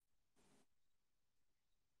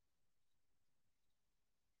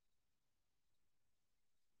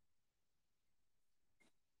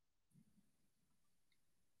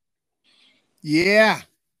Yeah.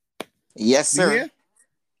 Yes, You sir. here?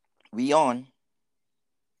 We on.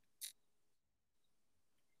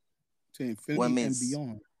 To One infinity and minute.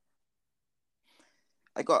 beyond.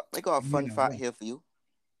 I got a fun Yeah. fact here for you.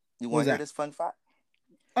 You What was want to hear that? this fun fact?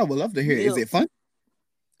 I would love to hear it. Is Male it fun?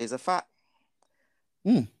 is a fact.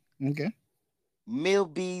 Mm, okay. Male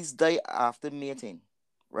bees die after mating,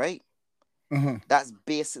 right? Uh-huh. That's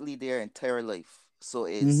basically their entire life. So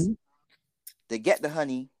it's Mm-hmm. they get the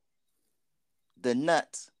honey, the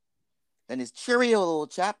nut, then it's Cheerio, little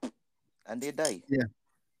chap, and they die. Yeah.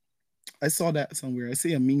 I saw that somewhere. I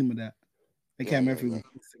see a meme of that. I Yeah, can't yeah, remember if it yeah, was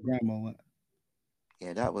Instagram or what.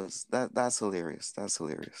 yeah. That's hilarious. That's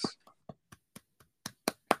hilarious.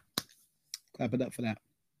 Clap it up for that.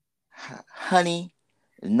 Honey,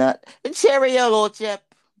 nut, and Cheerio, little chap.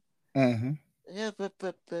 Uh-huh. Yeah,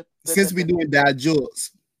 Since we doing dad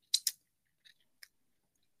jokes,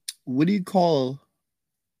 what do you call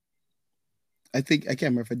I think I can't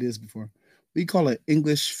remember if I did this before. We call it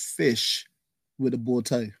English fish with a bow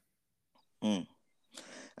tie. Mm.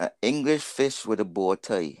 English fish with a bow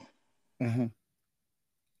tie. Uh-huh.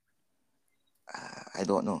 I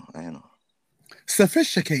don't know. I don't know.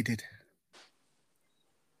 Sophisticated.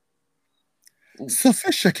 Ooh,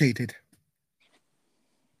 Sophisticated.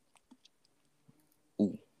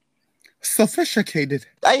 ooh. Sophisticated.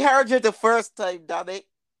 I heard you the first time, damn it.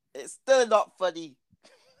 It's still not funny.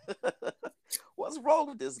 What's wrong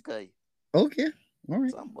with this guy? Okay. All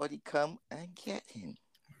right. Somebody come and get him.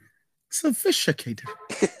 Sophisticated.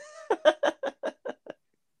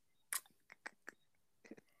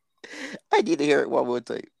 I need to hear it one more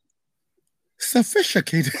time.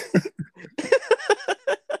 Sophisticated.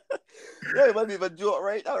 Yeah, it might be a joke,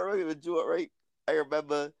 right? I remember a joke, right? I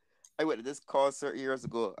remember I went to this concert years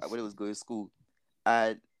ago when I was going to school,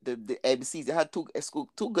 and the MCs they had two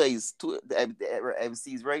guys, the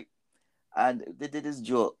MCs, right? And they did this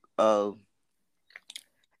joke. Yeah,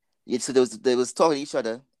 so they was talking to each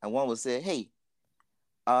other, and one was saying, "Hey,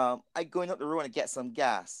 I going up the road and get some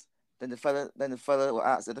gas." Then the fella will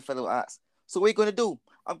ask, "So what are you gonna do?"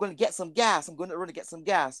 "I'm gonna get some gas. I'm going to the road to get some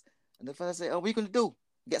gas." And the fella said, "Oh, what are you gonna do?"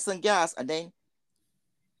 "Get some gas." And then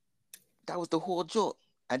that was the whole joke.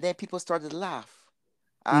 And then people started to laugh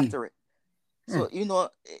Mm. after it. Huh. So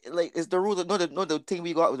like it's the rule of no the thing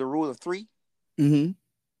we got with the rule of three. Mm-hmm.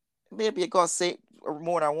 Maybe it got say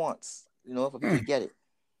more than once, for people Huh. to get it.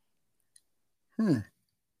 Huh.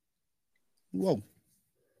 Whoa.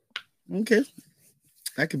 Okay.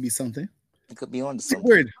 That could be something. It could be on to What's the something.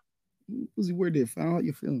 word? What's the word there? Find out how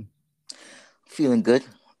you feeling. Feeling good.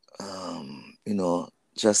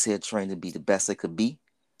 Just here trying to be the best I could be.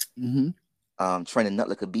 Mm-hmm. Trying to nut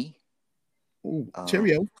like a bee. Oh, Um,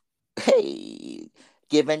 Cheerio. hey,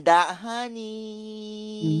 giving that Mm-hmm.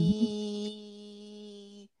 honey.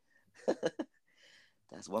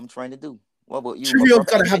 That's what I'm trying to do. What about you, my Cheerios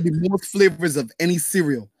brother? gotta have Anyway, the most flavors of any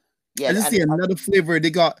cereal. I yeah, just and see another flavor. They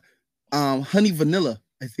got honey vanilla,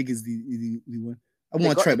 I think is the one. I they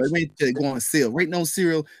want to got try, but I wait to go on sale. Right now,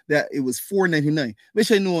 cereal that it was $4.99.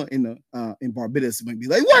 Which I know in Barbados it might be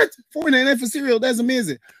like, what? $4.99 for cereal? That's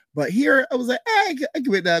amazing. But here I was like, I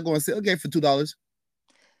can wait that go on sale. Okay, for $2.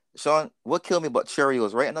 Sean, what killed me about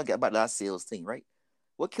Cheerios, right? And I'll get about that sales thing, right?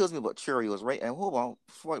 What kills me about Cheerios, right? And hold on,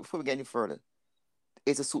 before we get any further,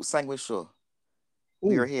 it's a soup sandwich show.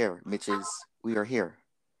 We are Oh, here, Mitches. We are here.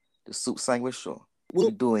 The soup sandwich show. We're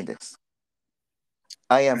well, doing this.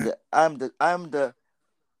 I am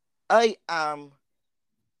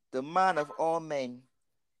the man of all men,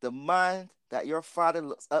 the man that your father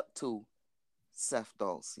looks up to, Seth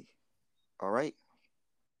Dulcie. All right?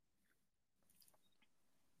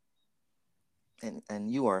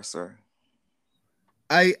 And you are, sir.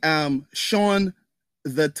 I am Sean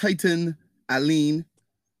the Titan Aline,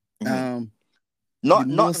 Hmm. um, the Not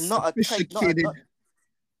not most not a tight, not a sophisticated. not.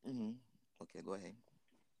 Hmm. Okay, go ahead.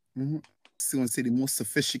 Mhm. So I want to say the most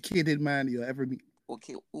sophisticated man you'll ever meet.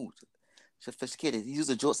 Okay, ooh, sophisticated. He used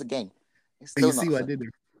the jokes again. It's And you still see not what I did funny.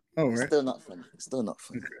 there. All It's right. still not funny. It's still not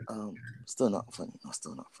funny. Still not funny. No,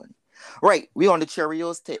 still not funny. Right, we on the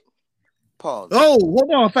Cheerios tip. Pause. Oh,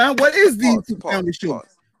 hold on, fam. What is the Pause. soup Pause. sandwich show?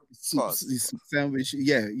 Pause. The Pause. soup sandwich.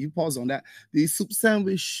 Yeah, you pause on that. The soup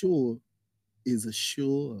sandwich show is a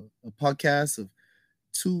show, a podcast of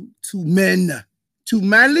two men, two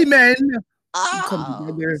manly Yeah. men who come Ah,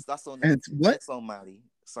 together that's so and what? that's so Mali.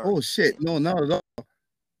 Oh Sorry. shit! Yeah. No, not at all.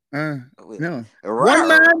 Uh, Wait. no. One Rawr.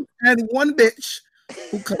 man and one bitch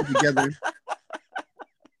who come together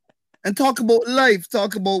and talk about life,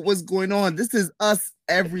 talk about what's going on. This is us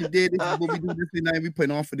every day. This is what we do this night. We put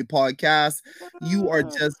on for the podcast. You are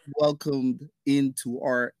just welcomed into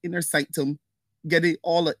our inner sanctum. getting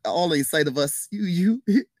all inside of us. You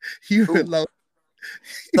Ooh, love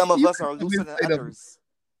some of you us are come looser than inside of others.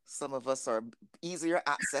 Some of us are easier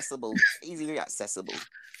accessible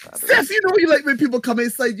to Steph. others. You know you like when people come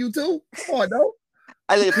inside you too. Come on, no,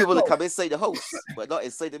 I like people to no. come inside the house, but not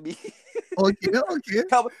inside of me. Okay, okay.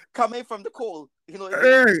 Come in from the cold. You know what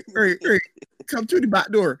I mean? Hey. Come through the back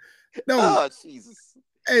door. No, Oh Jesus!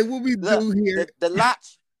 hey, what we Look, do here? the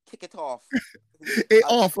latch, kick it off. It As we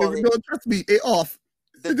off. call it, Don't trust me. It off.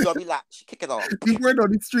 the dummy latch, kick it off. The word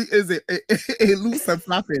on the street is it loose and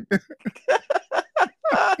flapping.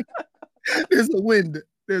 There's a wind.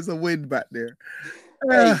 There's a wind back there.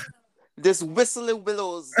 Uh, Hey, this whistling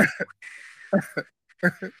willows.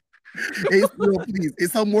 it's no, please.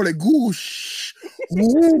 It's some more like goosh.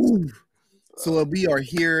 Woo. So we are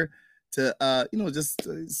here to just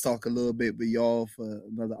talk a little bit with y'all for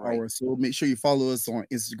another Right. hour or so. Make sure you follow us on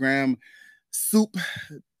Instagram, soup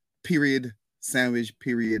period sandwich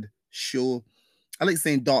period show. I like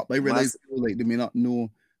saying dot, but I The man, realize people like they may not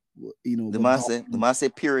know the what man dot said, the means. man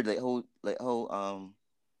said period, the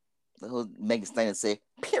whole Megan Steiner say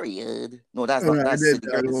period. No, I that's did.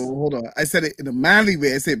 silly girls. Hold on. I said it in a manly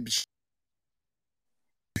way. I said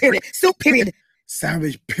period, soup period,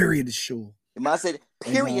 sandwich period show. The man said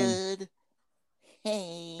And period.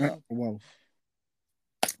 Hey, wow.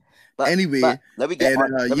 but Anyway, let me get and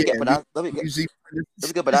on. Let me get yeah, for we that. usually Let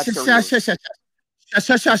me get for that shush, shush, Cheerios. shush, shush, shush,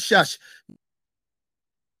 shush, shush, shush.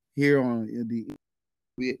 Here on the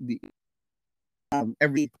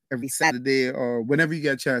every Saturday or whenever you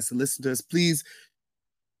get a chance to listen to us, please.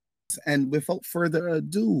 And without further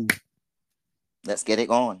ado, Let's get it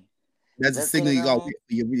on. that's the Let's get signal it you got. on.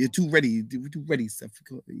 You're too ready. You're too ready, Steph.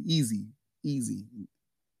 Easy, easy.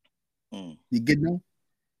 Mm, You good now?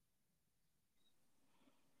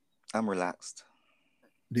 I'm relaxed.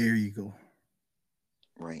 There you go.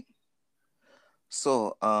 Right.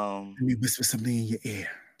 So, Let me whisper something in your ear.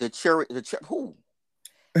 the cherry. Who?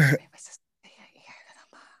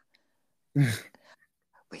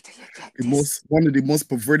 Wait till you get this. One of the most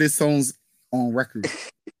perverted songs on record.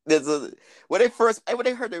 There's a when they heard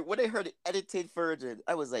the edited version,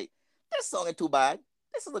 I was like, this song ain't too bad.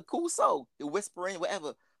 This is a cool song. The whispering,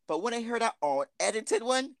 whatever. But when I heard that on edited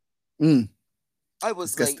one, Mm, I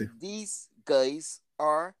was like, disgusting. these guys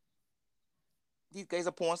are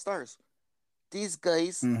porn stars. These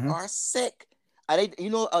guys Uh-huh. are sick. And I'll tell you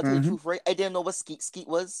the Uh-huh. truth, right? I didn't know what skeet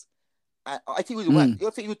was. I think you what? Mm,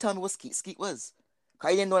 You think you tell me what skeet was?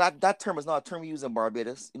 I didn't know that term is not a term we use in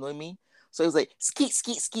Barbados. You know what I mean? So it was like skeet.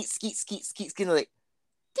 Like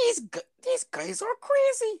these guys are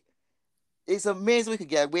crazy. It's amazing we could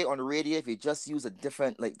get away on the radio if you just use a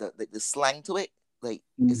different the slang to it. Like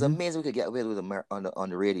it's mm-hmm. amazing we could get away with it on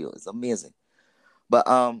the radio. It's amazing. But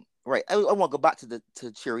right, I want to go back to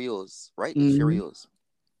Cheerios, right? The Mm-hmm. Cheerios.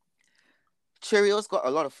 Cheerios got a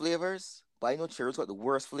lot of flavors, but I know Cheerios got the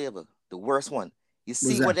worst flavor, the worst one. You What's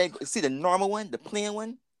see that? what they see the normal one, the plain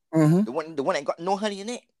one, Uh-huh. the one that got no honey in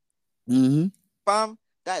it. Mm-hmm. Bam,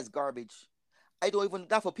 that is garbage. I don't even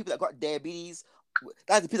that for people that got diabetes.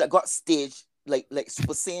 That's the people that got stage like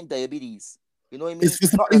Super Saiyan diabetes. You know what I It's mean?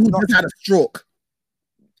 for Not somebody that who not just had a stroke.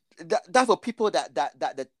 that for people that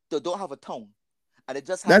don't have a tongue and they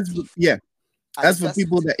just have That's teeth yeah. and they That's for just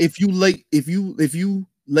people that if you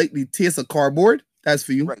like the taste of cardboard, that's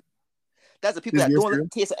for you. right. That's the people Is that your don't cereal.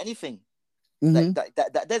 taste of anything. Mm-hmm.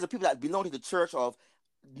 There's the people that belong to the church of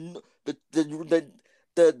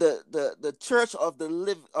the church of the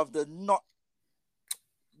live of the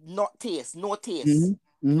not taste, no taste. Mm-hmm.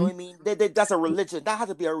 You know Mm-hmm. what I mean? That's a religion. That has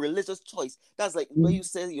to be a religious choice. That's like when Mm-hmm. you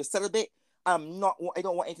say you're celibate. I don't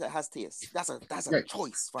want anything that has taste. That's a Right.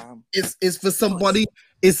 choice, fam. It's for Choice. somebody.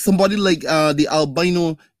 It's somebody like the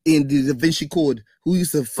albino in the Da Vinci Code who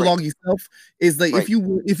used to Right. flog yourself. It's like Right.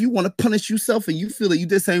 if you want to punish yourself and you feel that you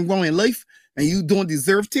did something wrong in life and you don't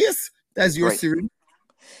deserve taste, that's your Right. cereal.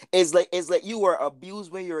 It's like you were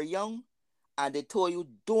abused when you were young, and they told you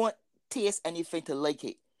don't taste anything to like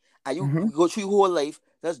it, and you Uh-huh. go through your whole life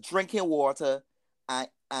just drinking water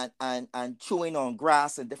and chewing on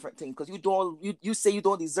grass and different things because you say you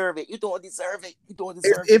don't deserve it. You don't deserve it. You don't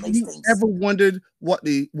deserve the If nice you things. ever wondered what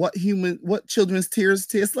children's tears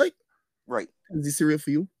taste like, Right. is the cereal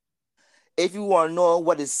for you? If you want to know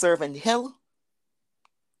what is served in hell,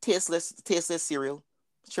 tasteless cereal,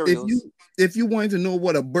 If Cheerios. you wanted to know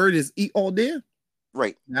what a bird is eat all day,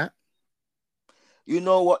 Right. nah. You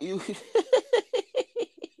know what you.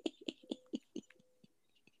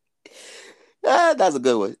 That's a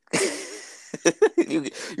good one.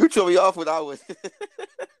 you throw me off with that one.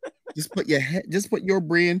 Just put your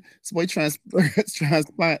brain, somebody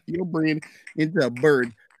transplant your brain into a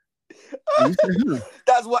bird. And you said, huh,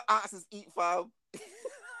 That's what oxes eat, fam.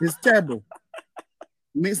 it's terrible.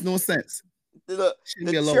 Makes no sense. The, Shouldn't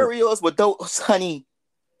the be allowed. Cheerios without honey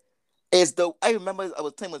is the. I remember I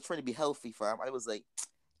was trying to be healthy, fam. I was like,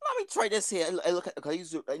 let me try this here. I look at because I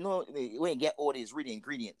used to. I know when you get all these really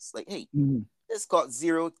ingredients, like, hey, Mhm. this got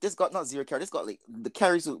zero. This got not zero calories. This got like the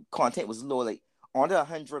calories content was low, like under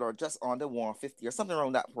 100 or just under 150 or something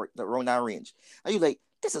around around that range. And you like,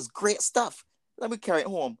 this is great stuff. Let me carry it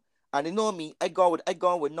home. And you know me, I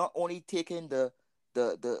gone with not only taking the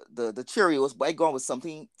Cheerios, but I gone with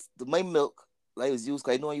something. My milk, like I was used.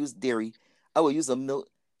 Cause I know I use dairy. I will use a milk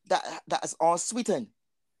that is unsweetened,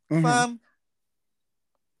 Uh-huh. fam.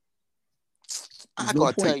 I There's no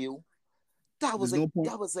gotta tell point. you, that was There's like no point.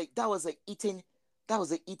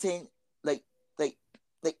 eating like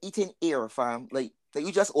like eating air, fam. Like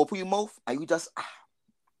you just open your mouth and you just I'm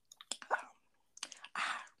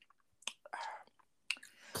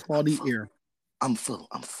Cloudy full. air. I'm full.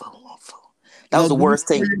 That was Now, the do you worst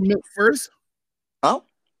pour thing. your milk first? Huh?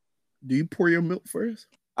 Do you pour your milk first?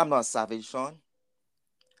 I'm not savage, Sean.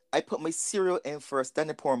 I put my cereal in first, then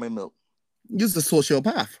I pour my milk. Use the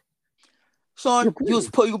sociopath. You're Sean, you crazy.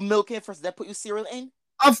 just put your milk in first, then put your cereal in?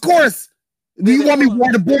 Of course. Do you want me Hold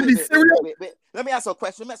on. waterboard the cereal? Wait. Let me ask you a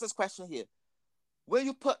question. Let me ask this question here. When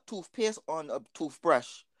you put toothpaste on a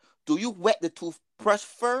toothbrush, do you wet the toothbrush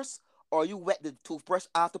first or you wet the toothbrush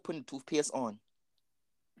after putting the toothpaste on?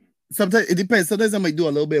 Sometimes it depends. Sometimes I might do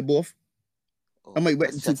a little bit of both. I Oh, might wet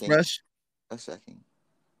the that's checking. toothbrush That's checking. and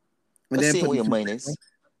Let's then see put what the your mind toothpaste on. is.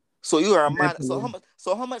 So you are a And then man. put it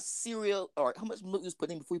So how much cereal or how much milk you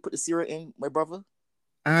put in before you put the cereal in, my brother?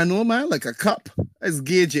 I know, man, like a cup. Let's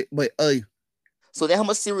gauge it. But So then how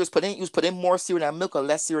much cereal is put in? You put in more cereal than milk or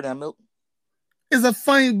less cereal than milk? it's a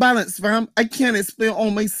fine balance, fam. I can't explain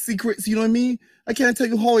all my secrets. You know what I mean? I can't tell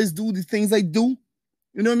you how I do the things I do.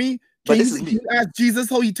 You know what I mean? But Can this you, is can me. you ask Jesus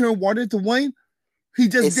how he turned water to wine? He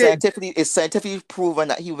just did. It's scientifically proven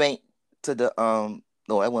that he went to the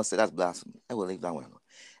no, I won't say that's blasphemy. I will leave that one alone.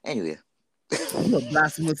 Anyway. I'm a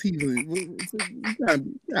blasphemous heathen. You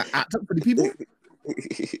can't act up for the people.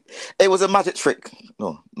 It was a magic trick.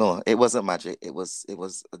 No, it wasn't magic. It was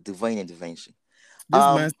a divine intervention. This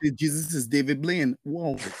man said Jesus is David Blaine.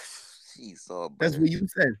 Whoa, Jeez, oh that's brother. what you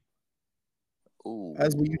said. Ooh,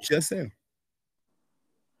 That's what you just said.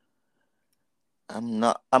 I'm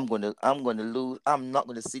gonna lose. I'm not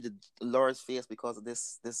gonna see the Lord's face because of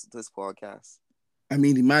this podcast. I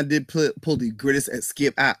mean, the man did pull the greatest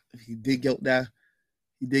escape act. He did get out that.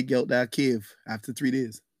 He did get out that cave after 3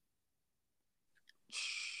 days.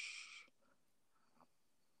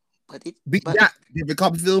 But it Beat but that, David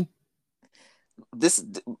Copperfield. this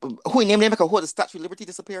who named him who the Statue of Liberty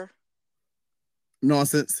disappear?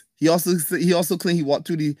 Nonsense. He also claimed he walked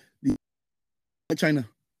through the China.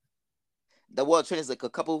 The World Trade is like a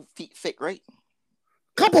couple feet thick, right?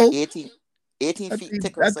 Like Couple. 18 feet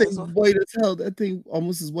thick or That thing so. white as hell. That thing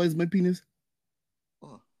almost as white as my penis.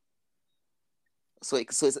 Oh. So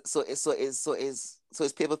it's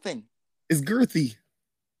paper thin. It's girthy.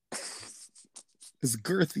 It's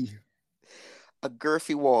girthy. A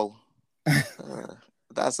girthy wall.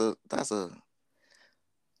 That's a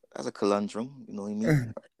conundrum. You know what I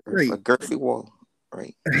mean? Right. A girthy wall,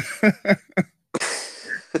 right?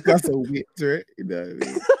 That's a wit, right? You know what I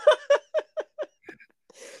mean?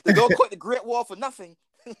 They don't quit the Great Wall for nothing.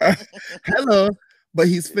 Hello, but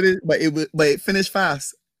he's finished. But it finished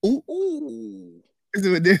fast. Ooh, Ooh. They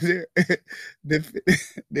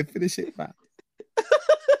finish it fast.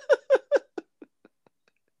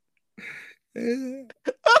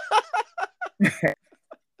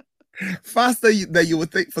 Faster than you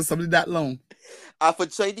would think for something that long. For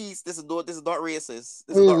Chinese, this is not racist.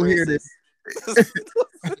 This is not Oh, here it racist. is.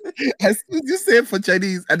 As soon as you say it for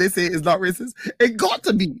Chinese and they say it's not racist, it got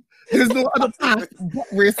to be. There's no other path but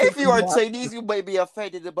racist. If you are Chinese, you might be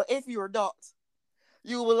offended, but if you're not,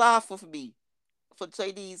 you will laugh with me. For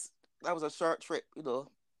Chinese, that was a short trip, you know.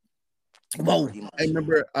 Whoa! I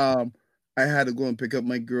remember I had to go and pick up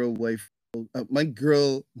my girl wife, my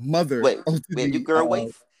girl mother. Wait, To you the girl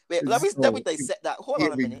wife? Wait, let me so dissect that. Hold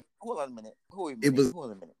on a minute. Hold on a minute. it was.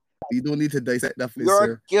 Hold on a minute. You don't need to dissect that, please, Your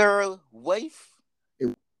sir. girl wife? It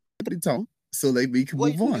was the tongue, so like we can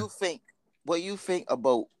What move do on. you think? What you think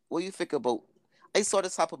about? What you think about? I saw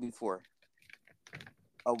this happen before.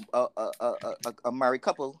 A married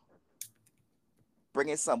couple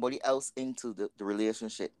bringing somebody else into the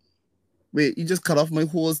relationship. Wait, you just cut off my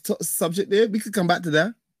whole subject there. We could come back to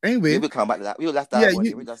that. Anyway, We will come back to that. We will left yeah, that one.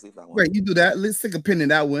 We just leave that one. right. You do that. Let's take a pin in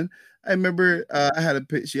that one. I remember I had to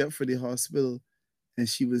pitch you up for the hospital, and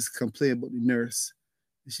she was complaining about the nurse.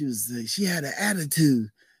 She was like, she had an attitude.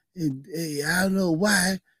 I don't know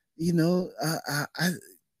why. You know,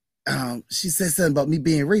 she said something about me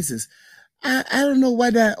being racist. I don't know why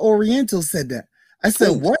that Oriental said that. I said,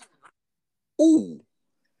 Ooh, what? ooh,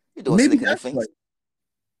 you doing Maybe slick in the that's things. right.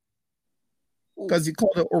 Ooh. Because you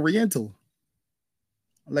called it Oriental,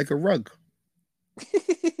 like a rug.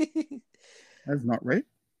 That's not right.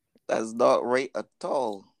 That's not right at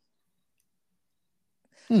all.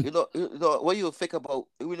 Hmm. What you think about?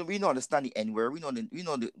 We know understand the N word. We know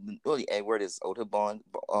the N word is outer bones.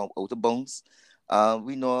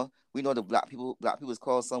 We know the black people is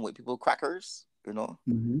called some white people crackers.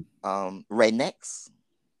 Mm-hmm. Rednecks.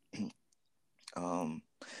 Um,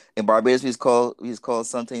 in Barbados, we call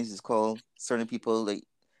sometimes it's called certain people like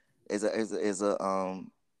is a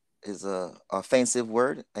offensive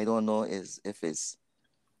word. I don't know is if it's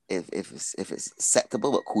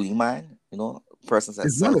acceptable, but cooling man, persons that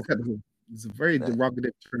It's not sell acceptable. It's a very that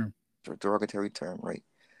derogative term. derogatory term, right?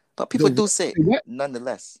 But people The do say it what?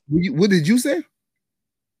 nonetheless. What did you say?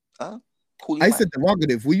 Huh? Cooling I said man.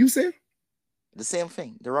 derogative. Will you say? The same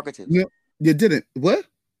thing, derogative. No, you didn't. What?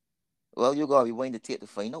 Well, you gotta be willing to take the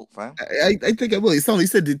find out, fam. I think I will. It sounded. You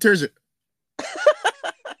said detergent.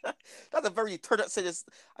 That's a very turned up sentence.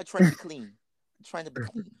 I'm trying to be clean. I'm trying to be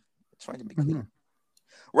clean. I'm trying to be clean. Uh-huh.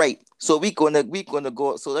 Right. So we gonna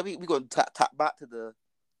go. So let me we gonna tap back to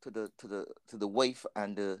the wife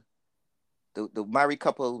and the married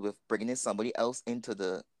couple with bringing in somebody else into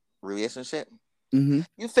the relationship. Mm-hmm.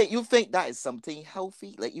 You think that is something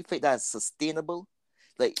healthy? Like you think that's sustainable?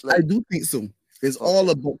 Like I like do think so. It's all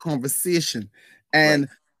okay, about conversation, right. and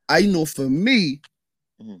I know for me,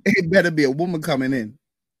 Hmm. it better be a woman coming in.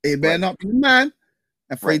 It better Right. not be a man.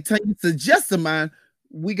 And for a Right. time you suggest a man,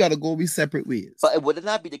 we gotta go be separate ways. But would it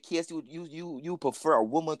not be the case you prefer a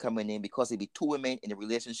woman coming in because it'd be two women in a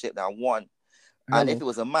relationship than one? And if Hello. it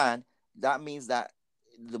was a man, that means that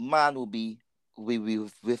the man will be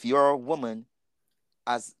with your woman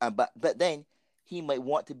but then he might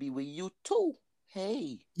want to be with you too.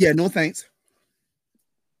 Hey, Yeah, no thanks.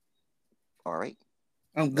 all right.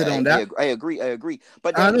 I'm good I, on I, that. ag- I agree. I agree.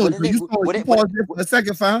 But I then know. wouldn't So it you would it would it paused there for a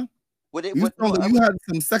second, fam. would it You would sound no like you had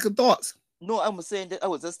some second thoughts. no I'm saying that I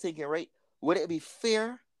was just thinking, right? Would it be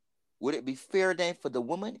fair? Would it be fair then for the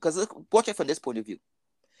woman? Because watch it from this point of view.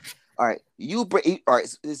 All right, all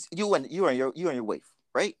right. It's you and your wife,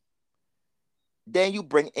 right? Then you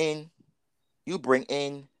bring in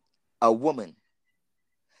a woman.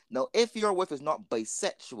 Now, if your wife is not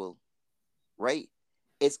bisexual, right?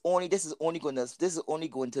 This is only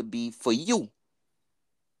going to be for you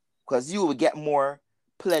because you will get more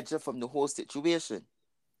pleasure from the whole situation.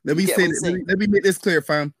 Let You me get say what I'm that. saying, Let me make this clear,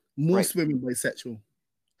 fam. right? Most women bisexual.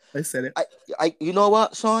 I said it. I, you know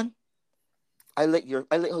what, Sean? I like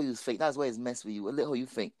how you think. That's why it's messed with you. I like how you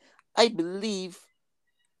think. I believe,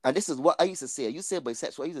 and this is what I used to say. You say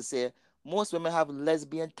bisexual. I used to say most women have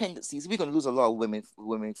lesbian tendencies. We're gonna lose a lot of women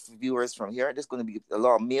viewers from here. There's gonna be a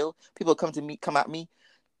lot of male people come at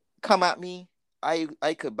me.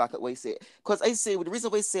 I could back up what I say. Because I say, well, the reason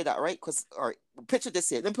why I say that, right? Because, all right, picture this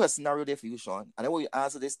here. Let me put a scenario there for you, Sean. And I want you to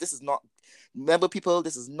answer this. This is not, remember, people,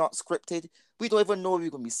 this is not scripted. We don't even know what we're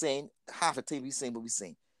going to be saying. Half the time we're saying what we're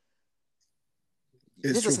saying.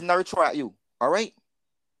 It's This is a true. scenario throw at you, all right?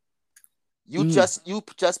 You Mm. just you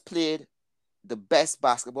just played the best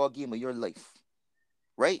basketball game of your life,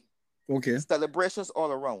 right? Okay. Celebrations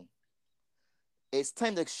all around. It's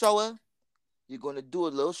time to shower. You're gonna do a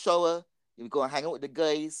little shower. You're gonna hang out with the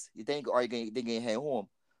guys. You think, or you gonna head home,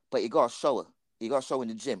 but you got to shower. You got to shower in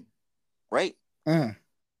the gym, right? Uh-huh.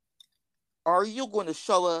 Are you going to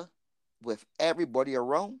shower with everybody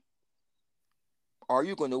around? Are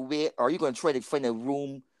you going to wait? Are you going to try to find a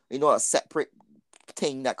room? A separate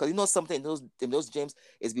thing that because something in those gyms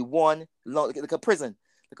is be one long like a prison,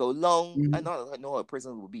 like a long. I Mhm. know how a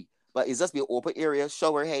prison would be, but it's just be an open area,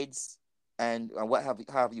 shower heads, and what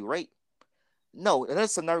have you, right? No, another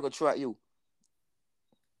scenario gonna throw at you.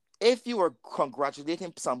 If you were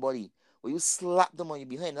congratulating somebody, will you slap them on your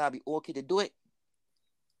behind and that'd be okay to do it?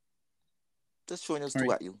 Just showing those All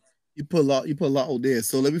two right. at you. You put a lot out there.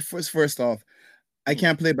 So let me first off, I Mhm.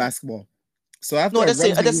 can't play basketball. So after No, a just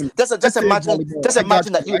say, rousing win, just let's say imagine, volleyball. just I got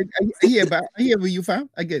imagine that you. you, I hear about. I hear where you found.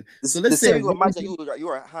 I get. So the let's say same a way you imagine rousing.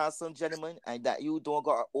 you're a handsome gentleman and that you don't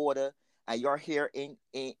got an order and your hair in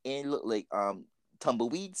look like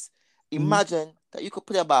tumbleweeds. Mhm. Imagine that you could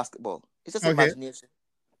play a basketball. It's just Okay. imagination.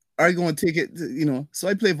 Are you going to take it? So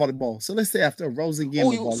I play volleyball. So let's say after a rousing Oh, game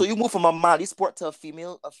of so volleyball, you move from a manly sport to a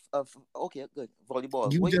female of okay, good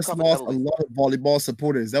volleyball. you What are you just lost comfortable a with? lot of volleyball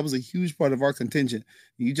supporters. That was a huge part of our contingent.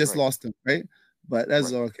 You just Right, lost them, right? But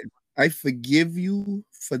that's right. okay. I forgive you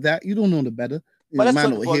for that. You don't know the better. But let's man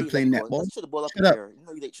throw the over ball. here Let me playing go. netball. Let's throw the ball up in Shut the up. air. You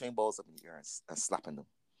know you like throwing balls up in the air and slapping them.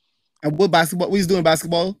 And what basketball? What he's doing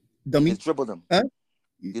basketball, dummy? Just dribble them. Huh?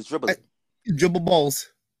 Just dribble I, it. you dribble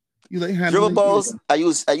balls. You like Dribble handling. balls. I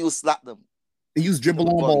use slap them. You use Hit them dribble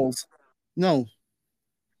with on volley. balls. No.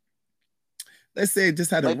 Let's say it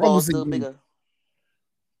just had a My ball's rousing still game. bigger.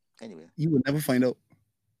 Anyway. You would never find out.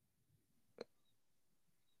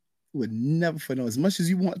 You would never find out as much as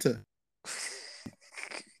you want to.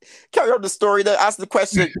 Carry on the story. Then ask the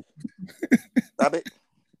question. Damn it.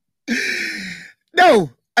 No,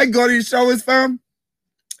 I go to the showers, fam.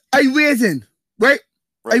 I waiting, right?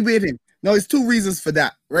 I waiting. No, it's two reasons for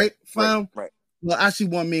that, right, fam? Right. Well, actually,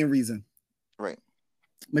 one main reason. Right.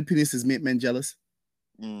 My penis is make men jealous.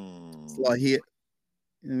 It's a lot of hate.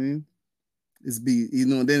 You know what I mean?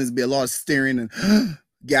 Then it's be a lot of staring and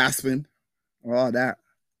gasping or all that.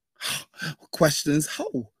 Questions. How?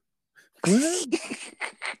 What?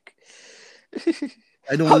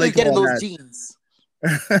 I don't How like they get in all those that. jeans?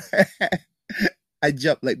 I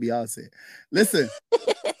jump like Beyonce. Listen.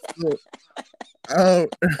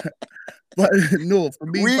 But no, for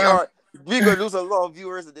me, we're gonna lose a lot of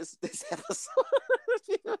viewers in this episode.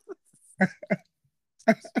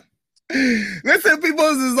 Listen,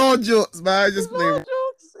 people, this is all jokes, man. I just play. It's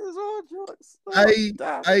all jokes.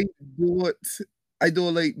 Oh, I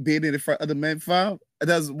don't like being in front of the men, fam.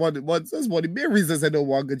 That's one of the main reasons I don't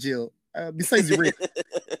want to go jail. Besides the rape,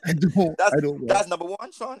 I don't. That's number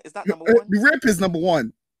one, Sean. Is that number one? The rape is number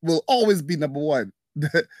one. Will always be number one.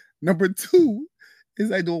 Number two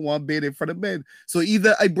is I don't want bed in front of men. So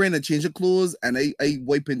either I bring a change of clothes and I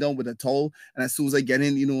wipe it down with a towel, and as soon as I get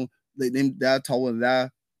in, like them that towel and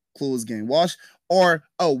that clothes getting washed, or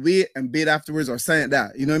I'll wait and bed afterwards or something like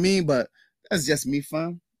that. You know what I mean? But that's just me,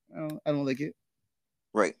 fam. I don't like it.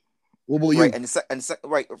 Right. What about you? Right. And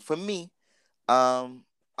right. For me,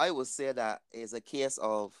 I would say that is a case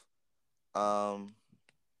of I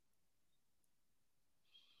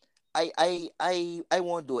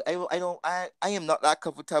won't do it. I am not that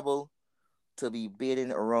comfortable to be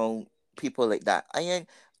beating around people like that. I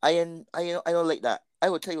don't like that. I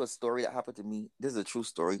will tell you a story that happened to me. This is a true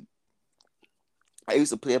story. I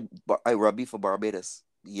used to play rugby for Barbados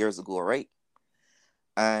years ago, right?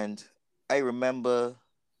 And I remember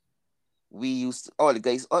we used to, all the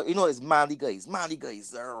guys, it's manly guys. Manly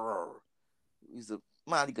guys.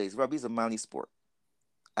 Rugby is a manly sport.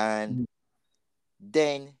 And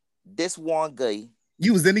then this one guy.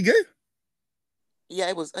 You was any good? Yeah,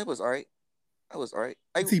 I was all right.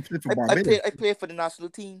 I Played for Barbados. I played for the national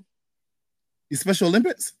team. You Special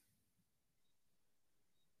Olympics?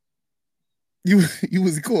 You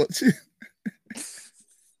was a coach.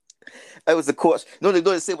 I was the coach. No, they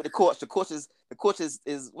don't say with the coach. The coach is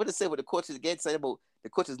what they say with the coach is again saying about the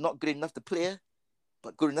coach is not good enough to play,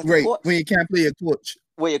 but good enough to coach. When you can't play a coach.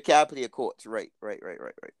 Where you can't play a coach. Right.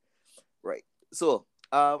 So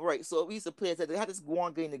so we used to play. They had this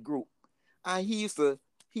one guy in the group, and he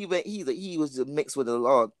was mixed with a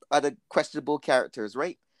lot of other questionable characters,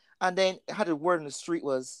 right? And then how the word on the street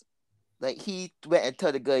was like he went and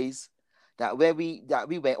told the guys that we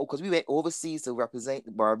went because we went overseas to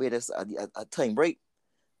represent Barbados at a time, right?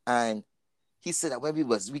 And he said that when we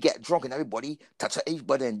get drunk and everybody touch each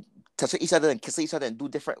other and kiss each other and do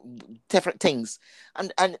different things,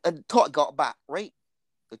 and the talk got back, right?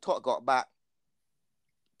 The talk got back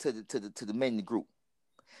to the men in the group.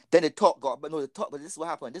 Then but this is what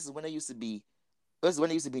happened. This is when I used to be in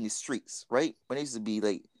the streets, right? When I used to be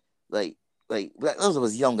like those I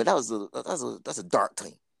was younger. That's a dark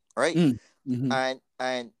time, right? Mm-hmm.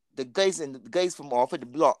 And the guys from off of the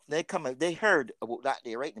block, they heard about that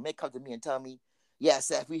day, right? They may come to me and tell me, yeah,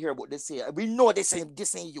 Seth, we hear about this here. We know this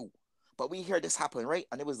ain't you, but we hear this happen, right?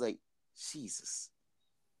 And it was like, Jesus,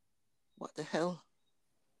 what the hell?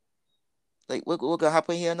 Like, what gonna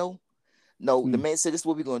happen here? No, the man said, this is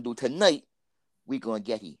what we're gonna do tonight. We gonna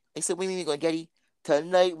get he. They said, we gonna get he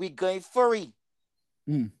tonight. We going furry,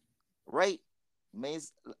 right?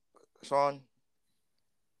 Man's Sean.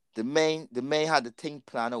 The man had the thing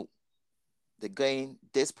planned out. The going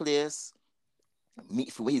this place,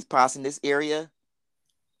 meet for where he's passing this area.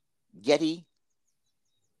 Getty,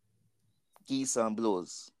 give some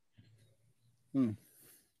blows. Man,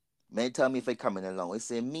 tell me if they coming along. They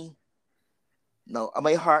say me. No,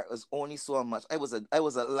 my heart was only so much. I was a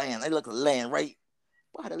lamb. I looked a lamb, right?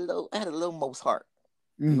 But I had a little mouse heart.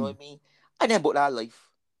 You know what I mean? I didn't book that life.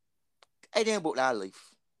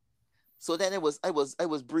 So then I was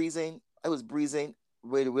breezing.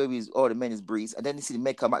 Where we all the men is breeze, and then you see the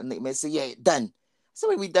men come out and the men say, "Yeah, done." So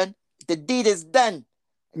when we done, the deed is done.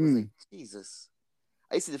 I was like, Jesus.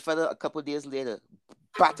 I see the fella a couple of days later,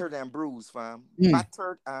 battered and bruised, fam. Mm.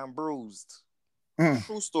 Battered and bruised. Uh.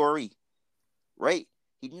 True story, right?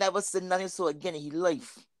 He never said nothing so again in his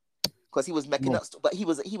life because he was making Well, up, but he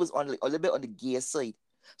was on a little bit on the gay side.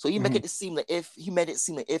 So he make uh-huh. it seem like if he made it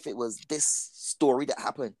seem like if it was this story that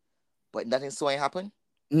happened, but nothing so ain't happened.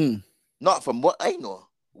 Mm. Not from what I know.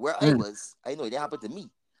 Where I Mm. was, I know it didn't happen to me.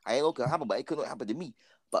 I know it could happen, but it couldn't happen to me.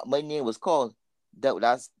 But my name was called.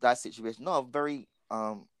 That's that situation. Not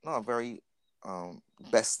a very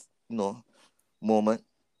best moment,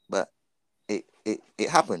 but it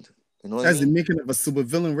happened. You know what I That's the mean? making of a super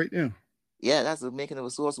villain right there. Yeah, that's the making of a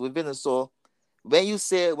source within the soul. When you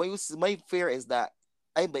say my fear is that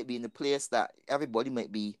I might be in a place that everybody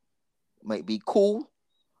might be cool,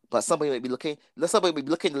 but somebody might be looking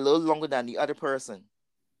a little longer than the other person.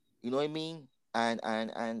 You know what I mean? And I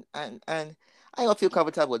don't feel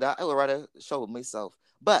comfortable with that. I would rather show it myself.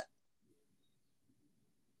 But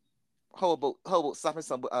how about slapping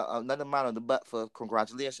another man on the butt for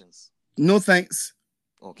congratulations? No thanks.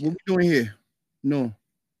 Okay, What we doing here? No.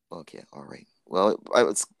 okay, all right. Well,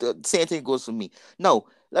 the same thing goes for me. No,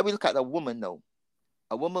 let me look at a woman now.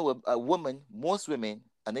 Most women,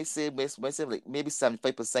 and they say like maybe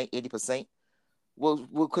 75%, 80%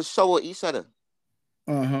 will could show each other.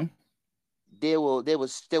 Uh-huh. They will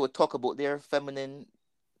talk about their feminine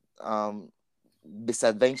um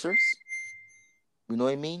misadventures. You know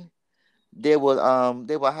what I mean? They will I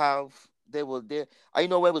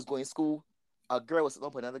know when I was going to school, a girl was sitting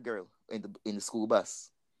up with another girl in the school bus,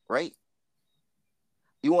 right?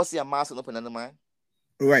 You won't see a man sitting up with another man.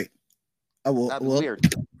 Right. I will. That'd be Well, weird.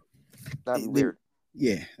 That'd be they, weird.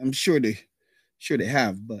 yeah, I'm sure they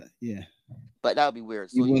have, but yeah, But that'd be weird.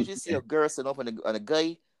 So you you won't. usually see Yeah. a girl sitting up on a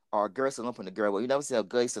guy or a girl sitting up on a girl, but you never see a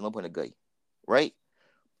guy sitting up on a guy, right?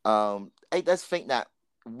 I just think that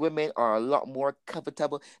women are a lot more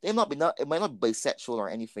comfortable. It might not be bisexual or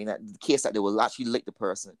anything. That the case that they will actually like the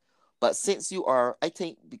person, but since you are, I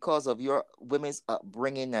think because of your women's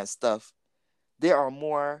upbringing and stuff, they are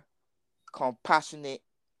more compassionate.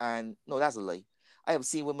 And no, that's a lie. I have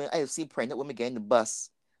seen pregnant women get in the bus.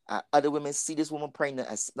 Other women see this woman pregnant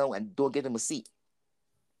and sit down and don't give them a seat.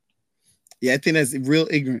 Yeah, I think that's real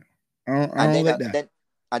ignorant. I and don't then like uh, that. then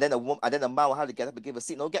and then a man will have to get up and give a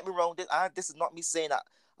seat. Don't get me wrong. This is not me saying that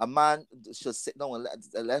a man should sit down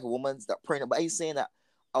and let a woman that pregnant, but I'm saying that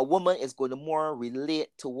a woman is going to more relate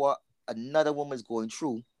to what another woman is going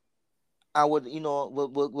through. I would,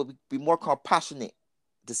 will be more compassionate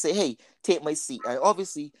to say, hey, take my seat. And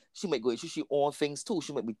obviously, she might go through she own things too.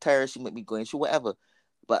 She might be tired. She might be going through whatever.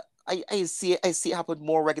 But I see it happen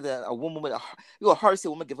more regular than a woman with you hardly see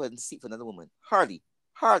a woman give her a seat for another woman. Hardly.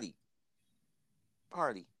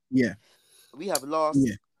 Party. Yeah. We have Yeah. lost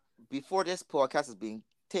before this podcast is being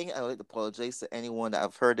taken. I would like to apologize to anyone that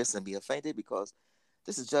have heard this and be offended because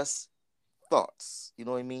this is just thoughts. You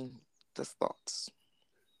know what I mean? Just thoughts.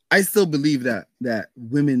 I still believe that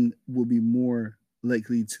women will be more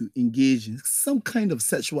likely to engage in some kind of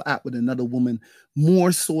sexual act with another woman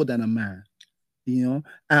more so than a man. You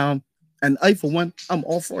know, and I for one, I'm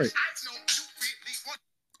all for it.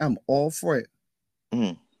 I'm all for it.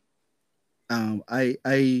 Mm. I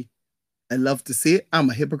love to see it. I'm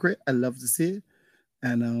a hypocrite. I love to see it,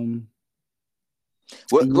 and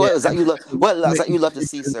What yeah, what is that you love? What is that you love to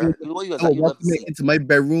see, sir? What is I that will you love to welcome it see? into my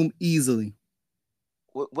bedroom easily.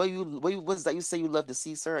 What is that you say you love to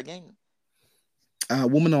see, sir? Again,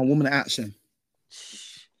 Woman on woman action.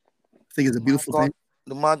 Shh. I think The it's a man beautiful thing. gone.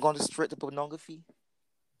 The man gone straight to pornography.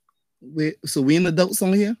 We in adults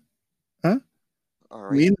on here, huh? All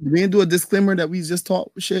We right. ain't do a disclaimer that we just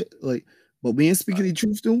talk shit like, but we ain't speaking the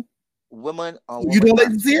truth too. Woman on You woman don't like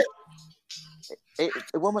to see action. it?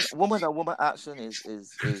 Woman on woman action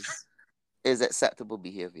is acceptable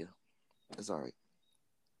behavior. It's all right.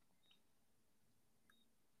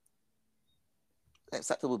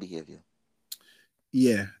 Acceptable behavior.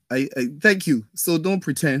 Yeah. I thank you. So don't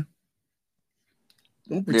pretend.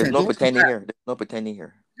 Don't There's pretend. no Don't pretending here. There's no pretending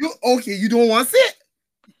here. you okay? You don't want to see it?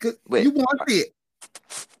 'Cause Wait, you want to see it?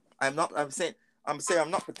 I'm not. I'm saying I'm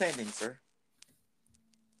not pretending, sir.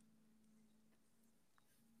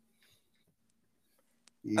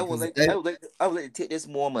 Yeah, I would because like to. I would like to take this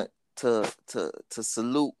moment to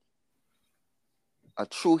salute a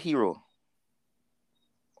true hero.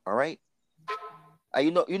 All right.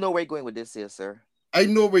 You know where you're going with this here, sir. I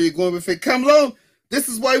know where you're going with it. Come along. This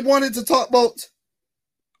is what I wanted to talk about.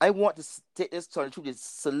 I want to take this time to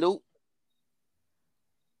salute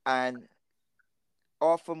and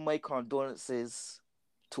offer my condolences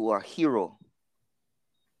to our hero.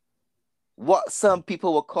 What some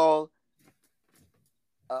people will call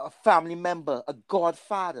a family member, a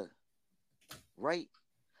godfather, right?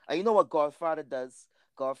 And you know what Godfather does?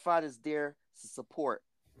 Godfather's there to support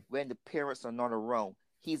when the parents are not around.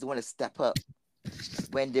 He's the one to step up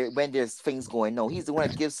when there's things going on. He's the one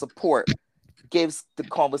that gives support, gives the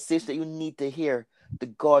conversation that you need to hear. The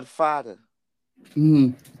Godfather.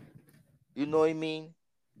 Mm. You know what I mean?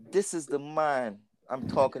 This is the man I'm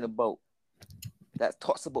talking about that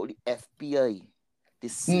talks about the FBI, the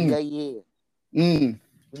Mm. CIA. Mm.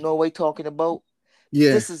 You know what I'm talking about?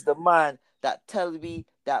 Yeah. This is the man that tells me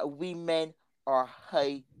that we men are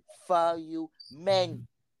high value men.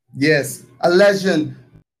 Yes. A legend.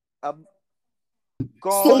 Um,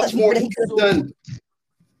 So much God more that he could have so done.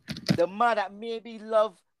 the man that made me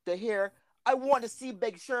love to hear. I want to see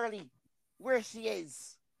Big Shirley where she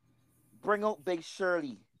is. Bring out Big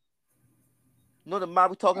Shirley. You know the man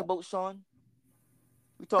we talking about, Sean?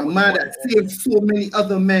 We A talking about the man one that saved so many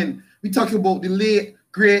other men. We talking about the late,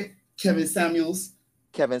 great Kevin Samuels.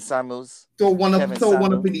 Kevin Samuels. Throw one up, Kevin throw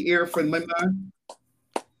one up Samuels. in the air for my man.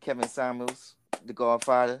 Kevin Samuels, the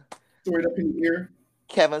Godfather. Throw it up in the air.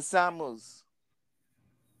 Kevin Samuels.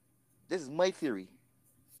 This is my theory.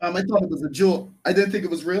 I thought it was a joke. I didn't think it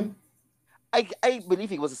was real. I believe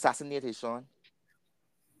he was assassinated, Sean.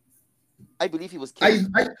 I believe he was I,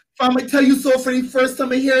 killed. I, I tell you so for the first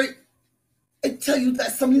time I hear it. I tell you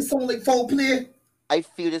that something sound like foul play. I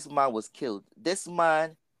feel this man was killed. This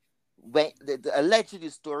man, when allegedly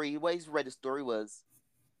the story, what he's read the story was,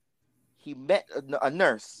 he met a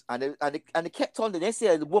nurse, and they kept on. They didn't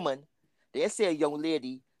say a woman, they didn't say a young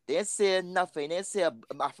lady, they didn't say nothing, they didn't say an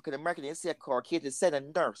African American, they didn't say a Caucasian, they said a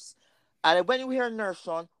nurse. And when you hear a nurse,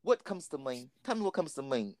 Sean, what comes to mind? Tell me what comes to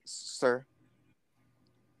mind, sir.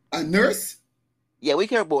 A nurse? Yeah, we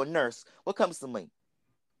care about a nurse. What comes to mind?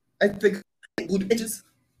 I think good bitches.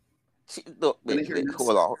 Look, When I wait, hear wait, nurse.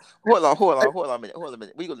 hold on a minute, hold on a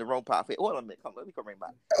minute. We go the wrong path. Wait, hold on a minute. Come, let me come right back.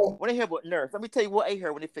 Oh, When I hear about nurse, let me tell you what I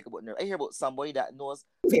hear when I think about nurse. I hear about somebody that knows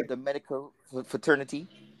the medical fraternity.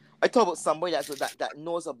 I talk about somebody that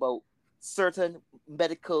knows about certain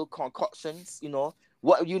medical concoctions. You know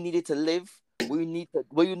what you needed to live, what you need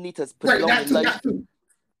to put right, down in life. that too. You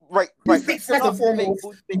Right. think So first and not big foremost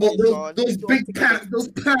booty about bitches, Sean. We those don't big think about. pants, those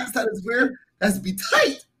pants that is wear, that's be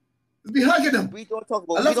tight. Let's be hugging them. We don't talk I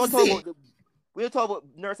about. We love to don't talk see about it. the. We don't talk about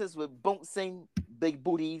nurses with bouncing big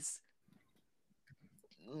booties,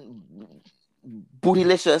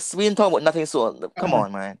 bootylicious. We didn't talk about nothing. So come Uh-huh.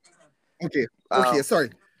 on, man. Okay, Um, sorry.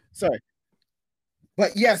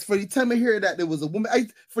 But yes, for the time I hear that there was a woman,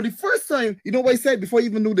 for the first time, you know what I said before I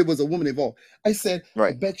even knew there was a woman involved? I said, I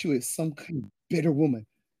right. bet you it's some kind of bitter woman.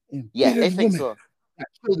 Yeah, I Embittered think woman so. that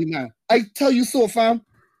killed the man. I tell you so, fam.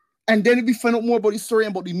 And then we find out more about the story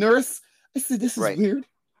about the nurse. I said, this is Right. weird.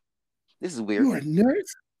 This is weird. You're a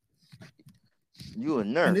nurse? You a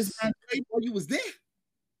And this nurse, man died while you was there.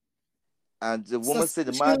 and the woman said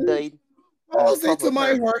the man Suspicion died on goes top into of my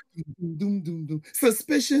her. heart. Doom, doom, doom, doom.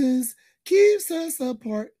 Suspicions keeps us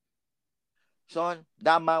apart. Sean,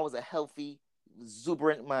 that man was a healthy,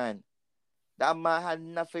 exuberant man. That man had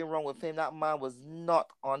nothing wrong with him. That man was not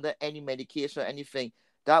under any medication or anything.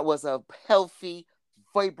 That was a healthy,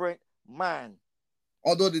 vibrant man.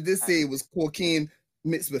 Although they did And say it was cocaine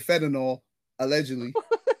mixed with fentanyl, allegedly.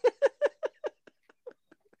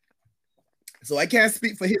 So I can't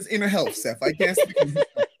speak for his inner health, Seth. I can't speak for his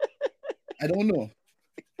health. I don't know.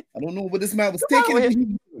 I don't know what this man was taking.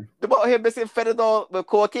 the about him missing fentanyl with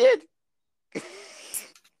cocaine.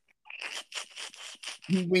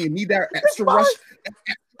 When you need that extra rush,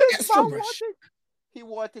 extra rush. He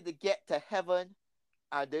wanted to get to heaven,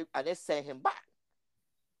 and they sent him back.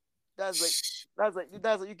 That's like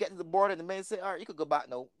you get to the border and the man say, all right, you could go back.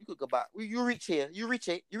 No, you could go back. You reach here, you reach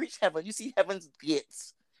heaven, you see heaven's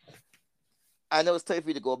gates. I know it's time for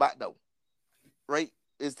you to go back now. Right?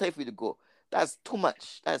 It's time for you to go. That's too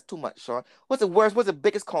much. That's too much, Sean. What's the worst? What's the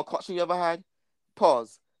biggest concoction you ever had?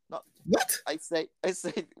 Pause. Not what? I say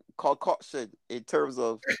concoction in terms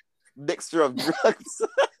of mixture of drugs.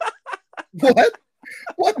 What?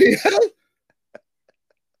 What the hell?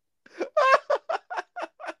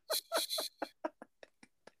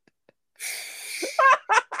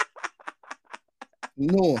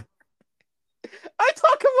 No.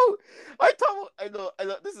 I know,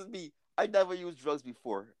 this is me. I never used drugs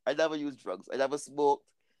before. I never used drugs. I never smoked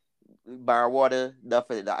marijuana,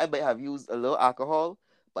 nothing like that. I might have used a little alcohol,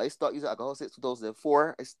 but I stopped using alcohol since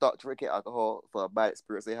 2004. I stopped drinking alcohol for a bad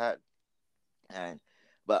experience I had. And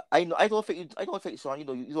but I don't think Sean, you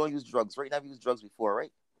don't use drugs, right? You never used drugs before,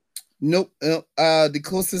 right? Nope. The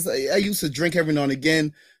closest I used to drink every now and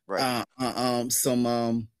again. Right. Some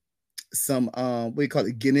what do you call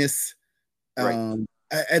it? Guinness. Right.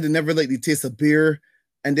 I never like the taste of beer.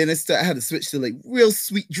 And then I had to switch to like real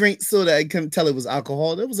sweet drinks so that I couldn't tell it was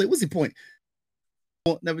alcohol. That was like, what's the point?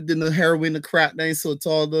 Never did no heroin, the crack, ain't so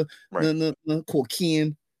tall, Right. the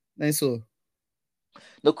cocaine, ain't so.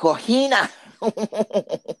 The Kohina.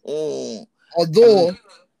 Although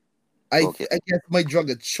Okay. I guess my drug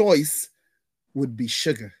of choice would be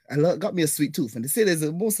sugar. Got me a sweet tooth, and they say there's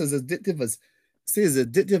almost as addictive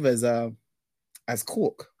as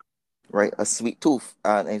coke. Right. A sweet tooth.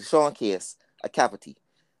 And in Sean case, a cavity.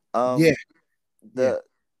 Yeah, yeah, The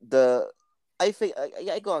the I think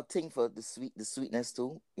I got a thing for the sweetness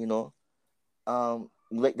too.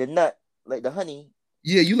 Like the nut, like the honey.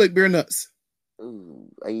 yeah. You like beer nuts? Ooh,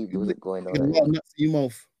 I You do like it going get on a right lot here. of nuts in your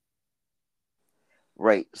mouth.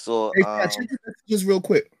 Right. So Hey, check your messages real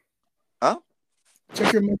quick. huh?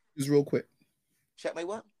 Check your messages real quick. Check my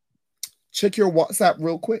what? Check your WhatsApp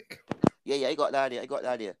real quick. Yeah, I got that idea. I got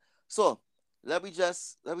that idea. So we'll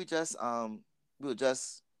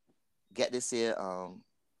just get this here.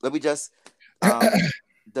 Let me just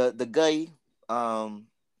the guy um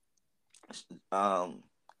um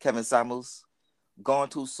Kevin Samuels gone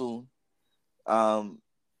too soon. Um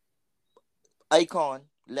Icon,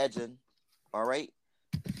 legend, all right.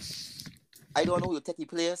 I don't know who will take the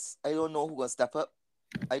place. I don't know who gonna step up.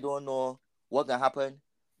 I don't know what gonna happen.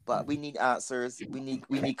 But we need answers. We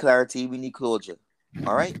need clarity. We need closure.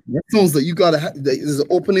 All right. That sounds like you gotta. There's an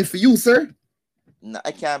opening for you, sir. No,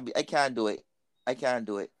 I can't do it. I can't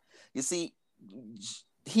do it. You see,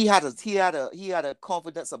 he had a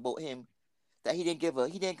confidence about him that he didn't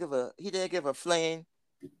give a flying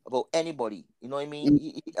about anybody. You know what I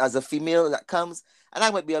mean? As a female that comes, and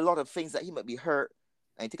that might be a lot of things that he might be hurt.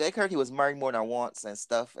 And I think I heard he was married more than once and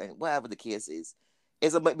stuff, and whatever the case is,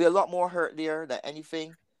 might be a lot more hurt there than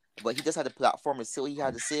anything. But he just had a platform to say what he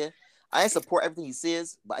had to say. I support everything he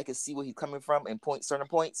says, but I can see where he's coming from and point certain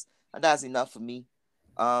points, and that's enough for me.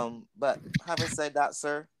 But having said that,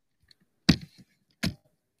 sir,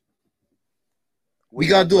 We we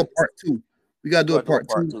gotta gotta do do a it. part two. We gotta We do a gotta do a part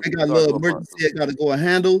part two. two. I We got a gotta little do a part two. emergency I gotta go and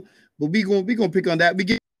handle, but we gonna pick on that. We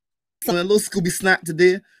get a little Scooby snack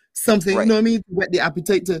today. Something, you Right. know what I mean? To whet the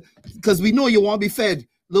appetite to because we know you want to be fed.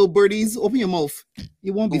 Little birdies, open your mouth.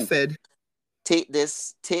 You won't be Ooh, fed. take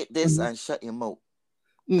this, Mhm. and shut your mouth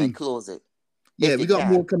and Mm. close it Yeah, if you we got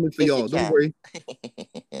more can. coming for If you y'all. Don't can. worry.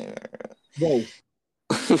 Whoa.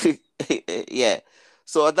 Yeah.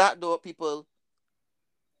 So on that note, people,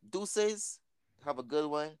 deuces. Have a good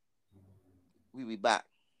one. We be back.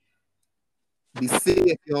 Be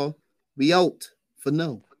safe, y'all. We out for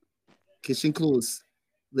now. Kitchen close.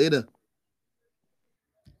 Later.